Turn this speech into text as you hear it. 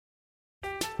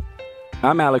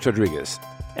I'm Alex Rodriguez.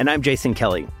 And I'm Jason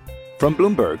Kelly. From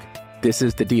Bloomberg, this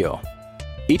is The Deal.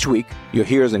 Each week, you'll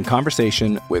hear us in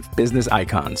conversation with business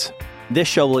icons. This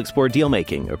show will explore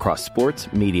deal-making across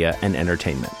sports, media, and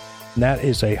entertainment. That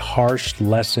is a harsh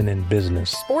lesson in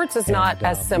business. Sports is not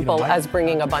as simple as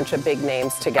bringing a bunch of big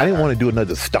names together. I didn't want to do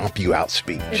another stomp you out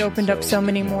speech. It opened up so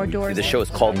many more doors. The show is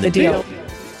called The Deal.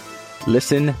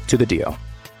 Listen to The Deal.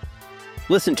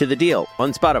 Listen to The Deal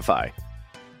on Spotify.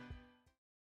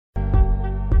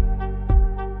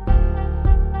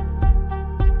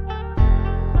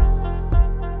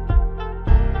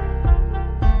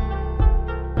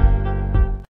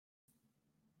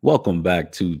 Welcome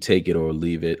back to Take It or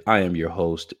Leave It. I am your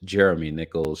host, Jeremy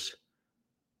Nichols.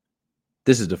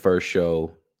 This is the first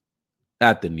show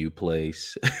at the new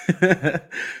place. Still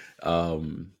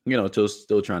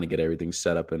trying to get everything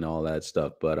set up and all that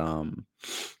stuff. But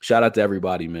shout out to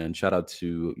everybody, man. Shout out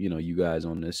to, you guys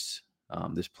on this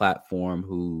platform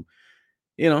who,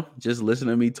 just listen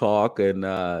to me talk. And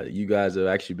you guys have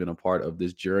actually been a part of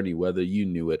this journey, whether you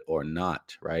knew it or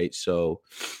not, right? So,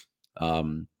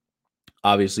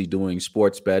 obviously doing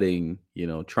sports betting,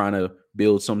 trying to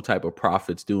build some type of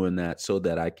profits doing that so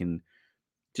that I can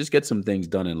just get some things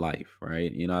done in life,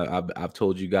 right? I've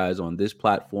told you guys on this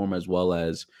platform as well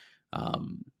as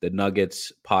the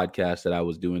Nuggets podcast that I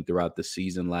was doing throughout the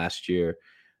season last year.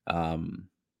 And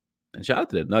shout out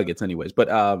to the Nuggets anyways, but,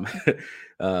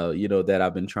 that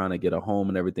I've been trying to get a home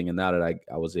and everything. And now that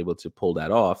I was able to pull that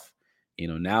off,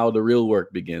 now the real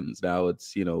work begins. Now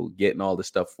it's, getting all this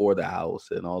stuff for the house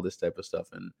and all this type of stuff.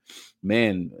 And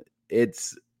man,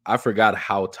 I forgot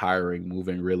how tiring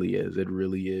moving really is. It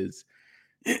really is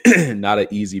not an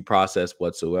easy process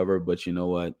whatsoever, but you know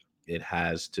what? It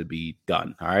has to be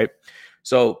done. All right.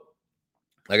 So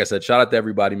like I said, shout out to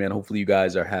everybody, man. Hopefully you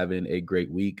guys are having a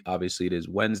great week. Obviously it is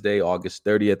Wednesday, August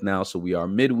 30th now. So we are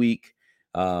midweek.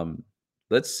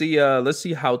 Let's see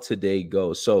how today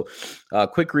goes. So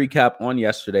quick recap on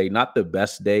yesterday, not the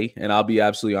best day. And I'll be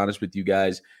absolutely honest with you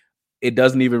guys. It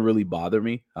doesn't even really bother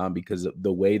me because of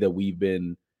the way that we've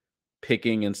been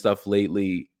picking and stuff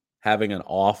lately, having an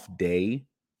off day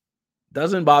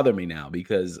doesn't bother me now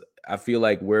because I feel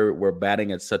like we're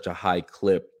batting at such a high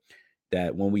clip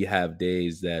that when we have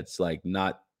days that's like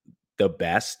not the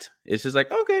best, it's just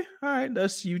like, okay, all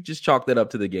right, you just chalk that up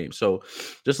to the game. So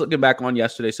just looking back on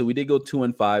yesterday, so we did go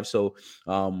 2-5. So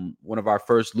one of our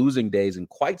first losing days in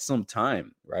quite some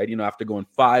time, right? After going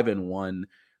 5-1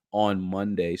 on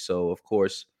Monday. So of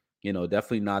course,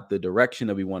 definitely not the direction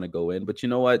that we want to go in, but you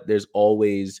know what? There's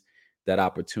always that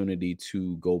opportunity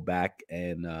to go back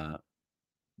and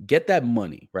get that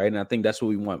money, right? And I think that's what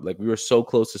we want. Like we were so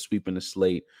close to sweeping the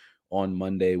slate on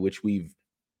Monday, which we've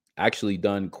actually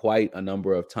done quite a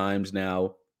number of times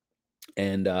now.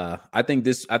 And I think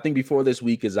before this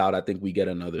week is out, I think we get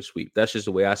another sweep. That's just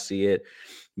the way I see it.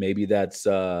 Maybe that's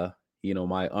my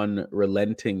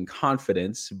unrelenting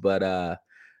confidence, but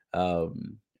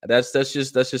that's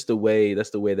just the way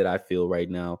that I feel right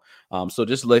now. So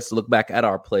just let's look back at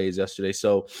our plays yesterday.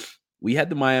 So we had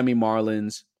the Miami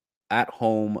Marlins at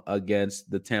home against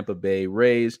the Tampa Bay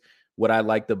Rays. What I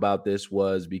liked about this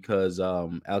was because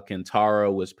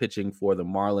Alcantara was pitching for the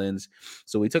Marlins.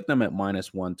 So we took them at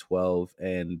 -112,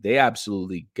 and they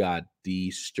absolutely got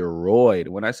destroyed.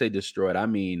 When I say destroyed, I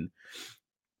mean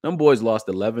them boys lost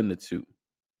 11-2.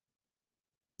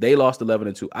 They lost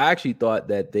 11-2. I actually thought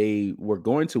that they were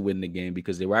going to win the game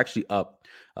because they were actually up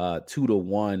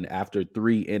 2-1 after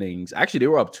 3 innings. Actually, they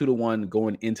were up 2-1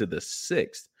 going into the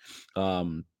 6th.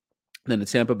 Then the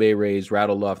Tampa Bay Rays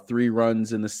rattled off 3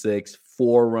 runs in the 6th,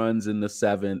 4 runs in the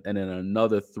 7th, and then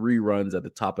another 3 runs at the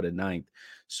top of the 9th.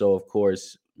 So, of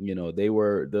course, they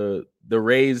were the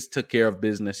Rays took care of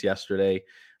business yesterday.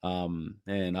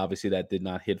 And obviously that did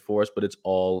not hit for us, but it's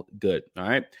all good. All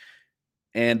right.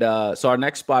 And so our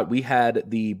next spot, we had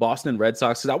the Boston Red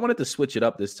Sox, because I wanted to switch it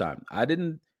up this time. I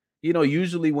didn't.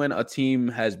 Usually when a team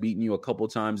has beaten you a couple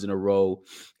times in a row,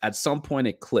 at some point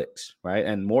it clicks, right?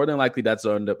 And more than likely that's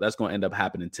going to end up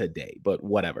happening today, but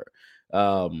whatever.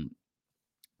 I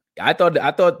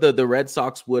thought the Red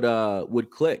Sox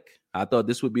would click. I thought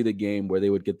this would be the game where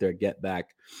they would get their get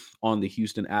back on the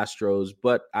Houston Astros,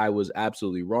 but I was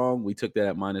absolutely wrong. We took that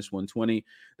at -120.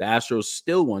 The Astros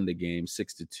still won the game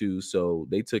 6-2, so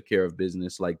they took care of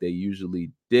business like they usually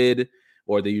did.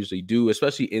 Or they usually do,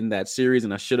 especially in that series.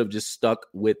 And I should have just stuck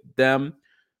with them.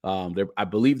 I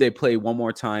believe they play one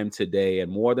more time today.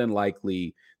 And more than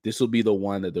likely, this will be the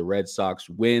one that the Red Sox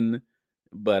win.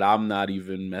 But I'm not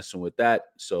even messing with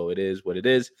that. So it is what it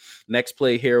is. Next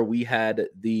play here, we had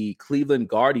the Cleveland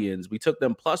Guardians. We took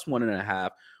them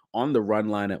 +1.5 on the run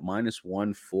line at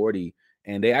 -140.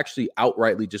 And they actually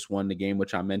outrightly just won the game,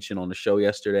 which I mentioned on the show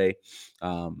yesterday,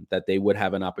 that they would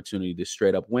have an opportunity to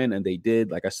straight up win. And they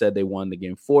did. Like I said, they won the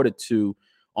game 4-2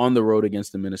 on the road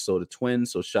against the Minnesota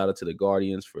Twins. So shout out to the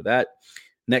Guardians for that.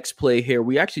 Next play here,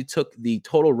 we actually took the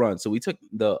total run. So we took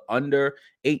the under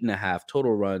 8.5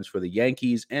 total runs for the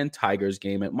Yankees and Tigers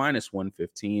game at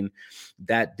 -115.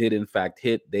 That did, in fact,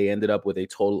 hit. They ended up with a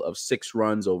total of 6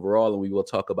 runs overall, and we will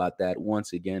talk about that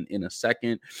once again in a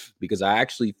second, because I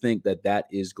actually think that that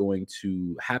is going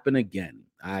to happen again.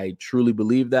 I truly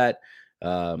believe that.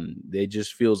 It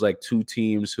just feels like two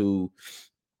teams who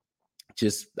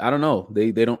just, I don't know.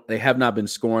 They have not been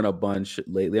scoring a bunch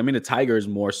lately. I mean, the Tigers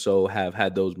more so have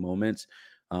had those moments.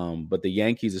 But the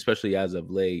Yankees, especially as of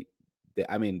late,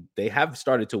 they have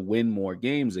started to win more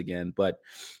games again, but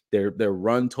their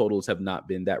run totals have not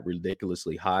been that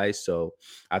ridiculously high. So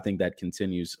I think that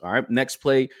continues. All right. Next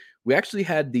play. We actually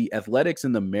had the Athletics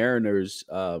and the Mariners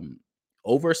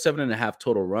over 7.5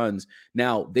 total runs.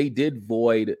 Now, they did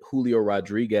void Julio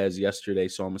Rodriguez yesterday,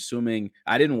 so I'm assuming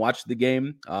I didn't watch the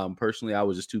game. Personally, I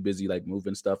was just too busy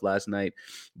moving stuff last night,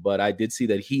 but I did see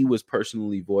that he was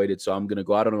personally voided, so I'm going to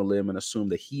go out on a limb and assume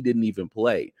that he didn't even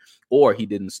play or he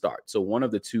didn't start. So one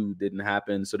of the two didn't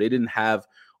happen, so they didn't have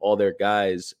all their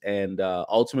guys, and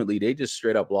ultimately they just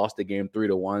straight up lost the game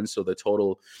 3-1, so the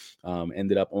total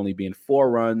ended up only being 4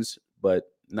 runs, but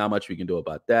not much we can do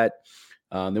about that.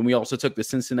 Then we also took the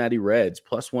Cincinnati Reds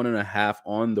 +1.5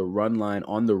 on the run line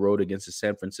on the road against the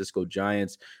San Francisco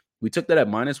Giants. We took that at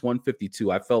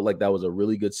 -152. I felt like that was a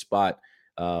really good spot,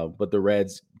 but the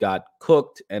Reds got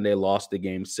cooked and they lost the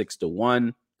game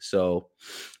 6-1. So,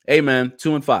 hey man,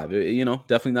 2-5.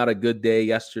 Definitely not a good day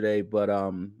yesterday, but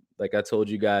like I told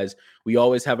you guys, we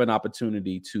always have an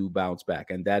opportunity to bounce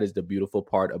back, and that is the beautiful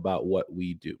part about what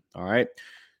we do. All right,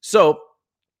 so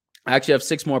I actually have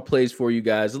 6 more plays for you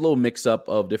guys, a little mix up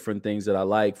of different things that I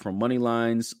like, from money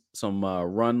lines, some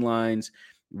run lines.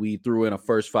 We threw in a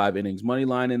first 5 innings money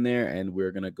line in there, and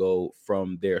we're going to go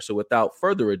from there. So without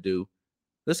further ado,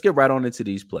 let's get right on into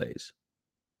these plays.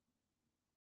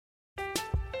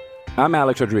 I'm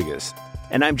Alex Rodriguez.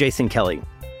 And I'm Jason Kelly.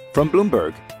 From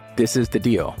Bloomberg, this is The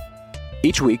Deal.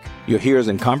 Each week, you'll hear us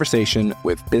in conversation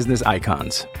with business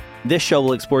icons. This show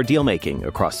will explore deal-making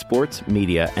across sports,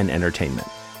 media, and entertainment.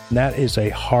 That is a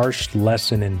harsh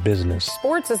lesson in business.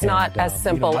 Sports is not as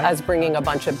simple as bringing a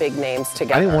bunch of big names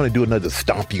together. I didn't want to do another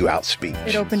stomp you out speech.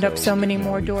 It opened up so many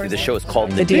more doors. The show is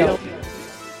called The Deal.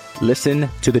 Listen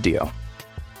to The Deal.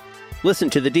 Listen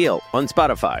to The Deal on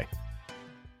Spotify.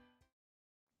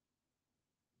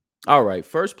 All right,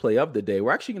 first play of the day.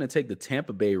 We're actually going to take the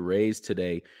Tampa Bay Rays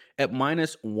today at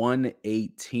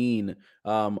 -118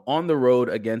 on the road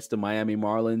against the Miami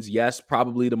Marlins. Yes,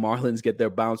 probably the Marlins get their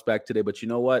bounce back today, but you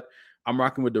know what? I'm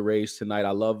rocking with the Rays tonight. I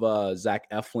love Zach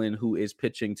Eflin, who is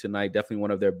pitching tonight. Definitely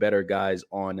one of their better guys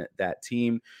on that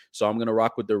team. So I'm going to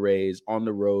rock with the Rays on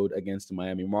the road against the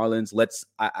Miami Marlins.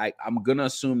 I'm going to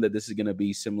assume that this is going to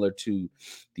be similar to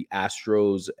the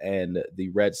Astros and the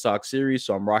Red Sox series.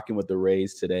 So I'm rocking with the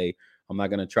Rays today. I'm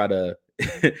not going to try to,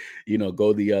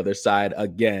 go the other side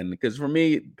again, because for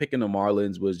me, picking the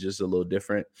Marlins was just a little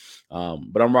different.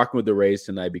 But I'm rocking with the Rays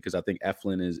tonight because I think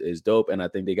Eflin is dope, and I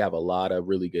think they have a lot of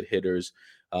really good hitters.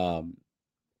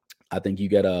 I think you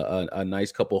get a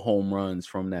nice couple home runs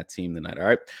from that team tonight. All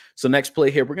right. So next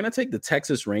play here, we're going to take the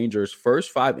Texas Rangers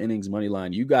first 5 innings money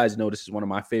line. You guys know this is one of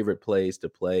my favorite plays to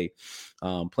play,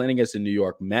 playing against the New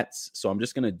York Mets. So I'm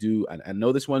just going to do, I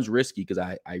know this one's risky because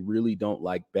I really don't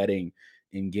like betting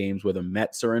in games where the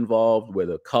Mets are involved, where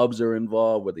the Cubs are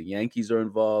involved, where the Yankees are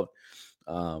involved.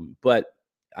 But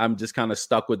I'm just kind of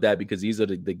stuck with that because these are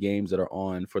the games that are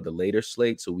on for the later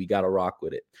slate. So we got to rock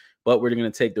with it. But we're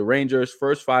going to take the Rangers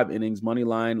first 5 innings money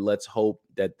line. Let's hope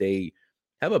that they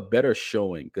have a better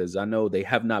showing, because I know they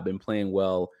have not been playing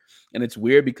well. And it's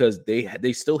weird because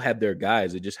they still have their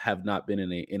guys. They just have not been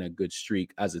in a good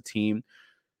streak as a team.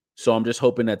 So I'm just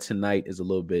hoping that tonight is a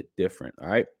little bit different. All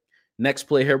right. Next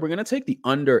play here, we're going to take the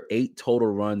under 8 total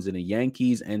runs in a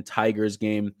Yankees and Tigers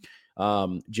game.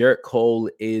 Jarrett Cole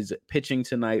is pitching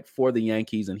tonight for the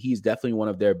Yankees, and he's definitely one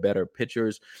of their better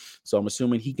pitchers. So I'm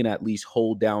assuming he can at least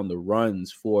hold down the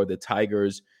runs for the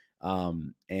Tigers.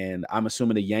 And I'm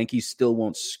assuming the Yankees still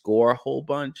won't score a whole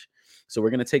bunch. So we're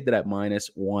going to take that at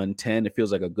 -110. It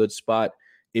feels like a good spot.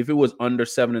 If it was under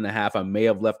 7.5, I may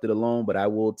have left it alone, but I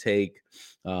will take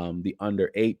the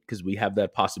under 8 because we have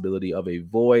that possibility of a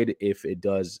void if it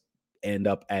does end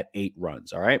up at 8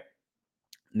 runs. All right.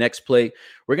 Next play,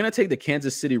 we're going to take the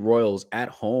Kansas City Royals at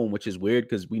home, which is weird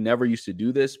because we never used to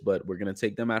do this, but we're going to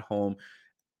take them at home.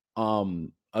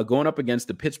 going up against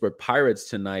the Pittsburgh Pirates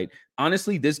tonight.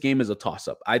 Honestly, this game is a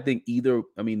toss-up. I think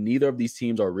neither of these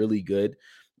teams are really good.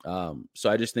 So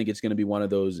I just think it's going to be one of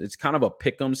those. It's kind of a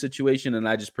pick-em situation, and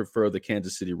I just prefer the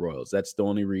Kansas City Royals. That's the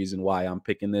only reason why I'm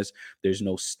picking this. There's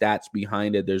no stats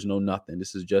behind it. There's no nothing.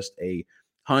 This is just a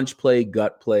hunch play,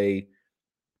 gut play.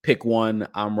 Pick one.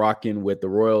 I'm rocking with the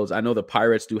Royals. I know the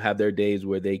Pirates do have their days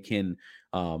where they can,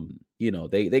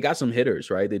 they got some hitters,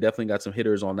 right? They definitely got some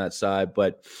hitters on that side,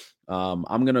 but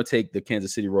I'm going to take the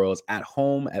Kansas City Royals at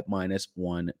home at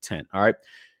 -110. All right.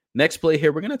 Next play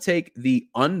here, we're going to take the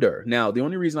under. Now, the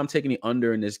only reason I'm taking the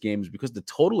under in this game is because the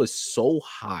total is so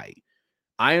high.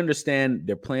 I understand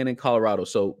they're playing in Colorado.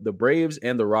 So the Braves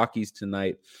and the Rockies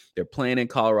tonight, they're playing in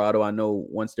Colorado. I know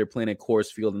once they're playing in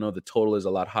Coors Field, I know the total is a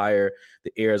lot higher.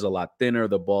 The air is a lot thinner.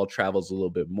 The ball travels a little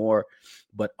bit more.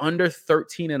 But under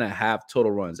 13.5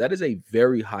 total runs, that is a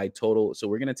very high total. So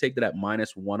we're going to take that at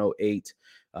 -108.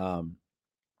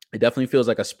 It definitely feels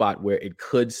like a spot where it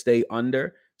could stay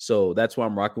under. So that's why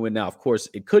I'm rocking with now. Of course,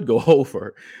 it could go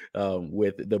over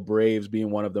with the Braves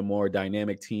being one of the more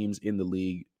dynamic teams in the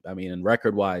league. I mean, and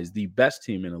record-wise, the best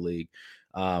team in the league.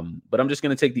 But I'm just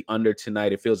going to take the under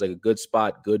tonight. It feels like a good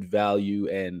spot, good value.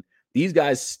 And these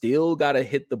guys still got to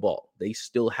hit the ball. They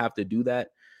still have to do that.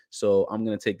 So I'm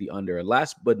going to take the under. And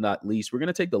last but not least, we're going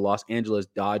to take the Los Angeles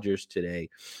Dodgers today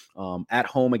at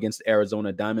home against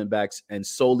Arizona Diamondbacks. And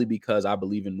solely because I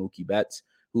believe in Mookie Betts,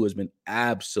 who has been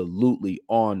absolutely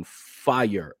on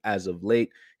fire as of late.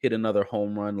 Hit another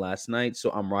home run last night, so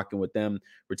I'm rocking with them.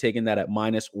 We're taking that at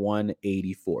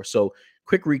 -184. So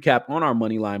quick recap on our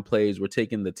money line plays. We're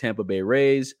taking the Tampa Bay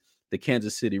Rays, the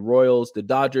Kansas City Royals, the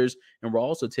Dodgers, and we're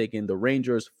also taking the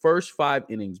Rangers' first 5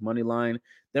 innings money line.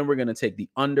 Then we're going to take the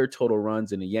under total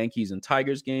runs in the Yankees and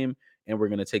Tigers game, and we're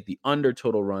going to take the under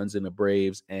total runs in the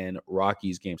Braves and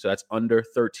Rockies game. So that's under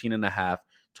 13.5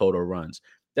 total runs.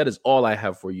 That is all I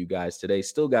have for you guys today.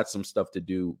 Still got some stuff to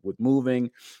do with moving,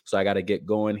 so I got to get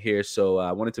going here. So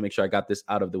I wanted to make sure I got this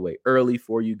out of the way early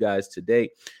for you guys today.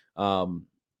 But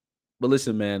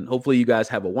listen, man, hopefully you guys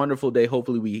have a wonderful day.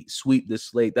 Hopefully we sweep this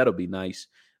slate. That'll be nice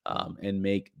and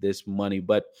make this money.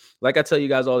 But like I tell you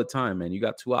guys all the time, man, you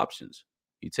got 2 options.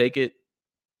 You take it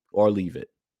or leave it.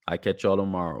 I catch y'all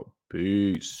tomorrow.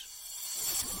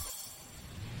 Peace.